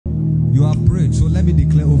You have prayed, so let me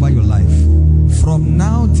declare over your life. From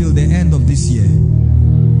now till the end of this year,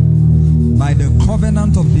 by the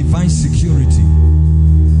covenant of divine security,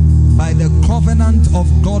 by the covenant of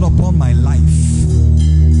God upon my life,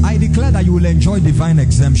 I declare that you will enjoy divine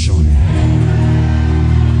exemption.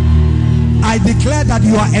 I declare that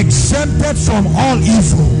you are exempted from all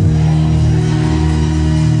evil.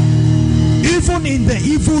 Even in the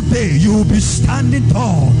evil day, you will be standing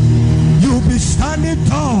tall. You will be standing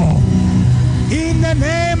tall. In the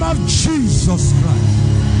name of Jesus Christ.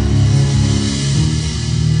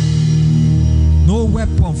 No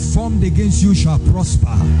weapon formed against you shall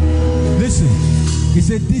prosper. Listen, he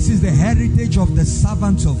said this is the heritage of the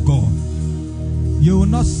servants of God. You will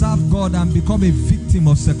not serve God and become a victim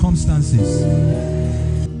of circumstances.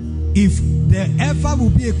 If there ever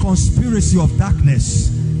will be a conspiracy of darkness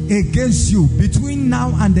against you between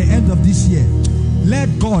now and the end of this year,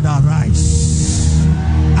 let God arise.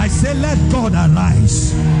 I say let God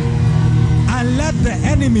arise and let the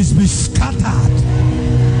enemies be scattered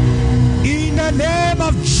in the name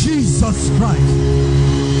of Jesus Christ.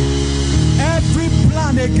 Every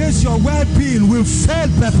plan against your well-being will fail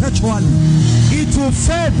perpetually. It will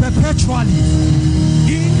fail perpetually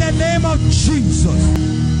in the name of Jesus.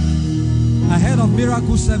 Ahead of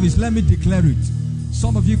miracle service, let me declare it.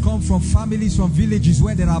 Some of you come from families, from villages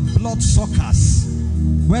where there are bloodsuckers,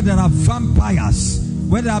 where there are vampires,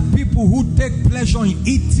 where there are people who take pleasure in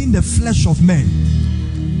eating the flesh of men.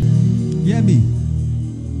 Hear me.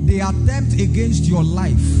 The attempt against your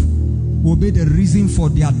life will be the reason for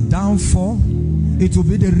their downfall. It will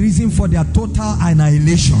be the reason for their total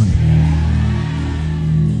annihilation.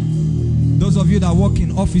 Those of you that work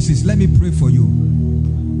in offices, let me pray for you.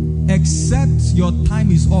 Except your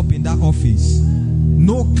time is up in that office,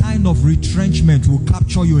 no kind of retrenchment will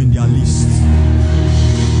capture you in their list.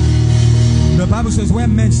 The Bible says,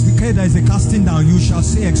 when men declare there is a casting down, you shall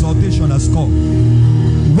say exaltation has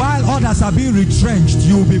come. While others are being retrenched,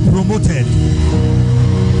 you will be promoted.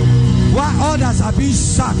 While others are being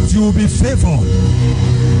sacked, you will be favored.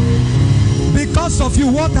 Because of you,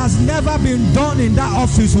 what has never been done in that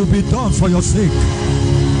office will be done for your sake.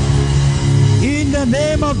 In the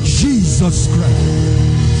name of Jesus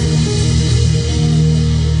Christ.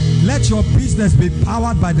 Let your business be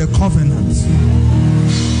powered by the covenant.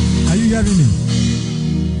 Are you hearing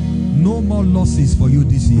me? No more losses for you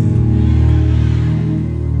this year.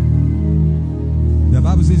 The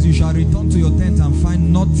Bible says you shall return to your tent and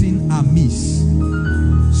find nothing amiss.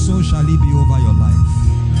 So shall it be over your life.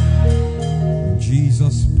 In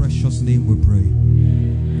Jesus' precious name we pray.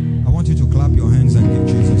 I want you to clap your hands and give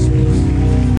Jesus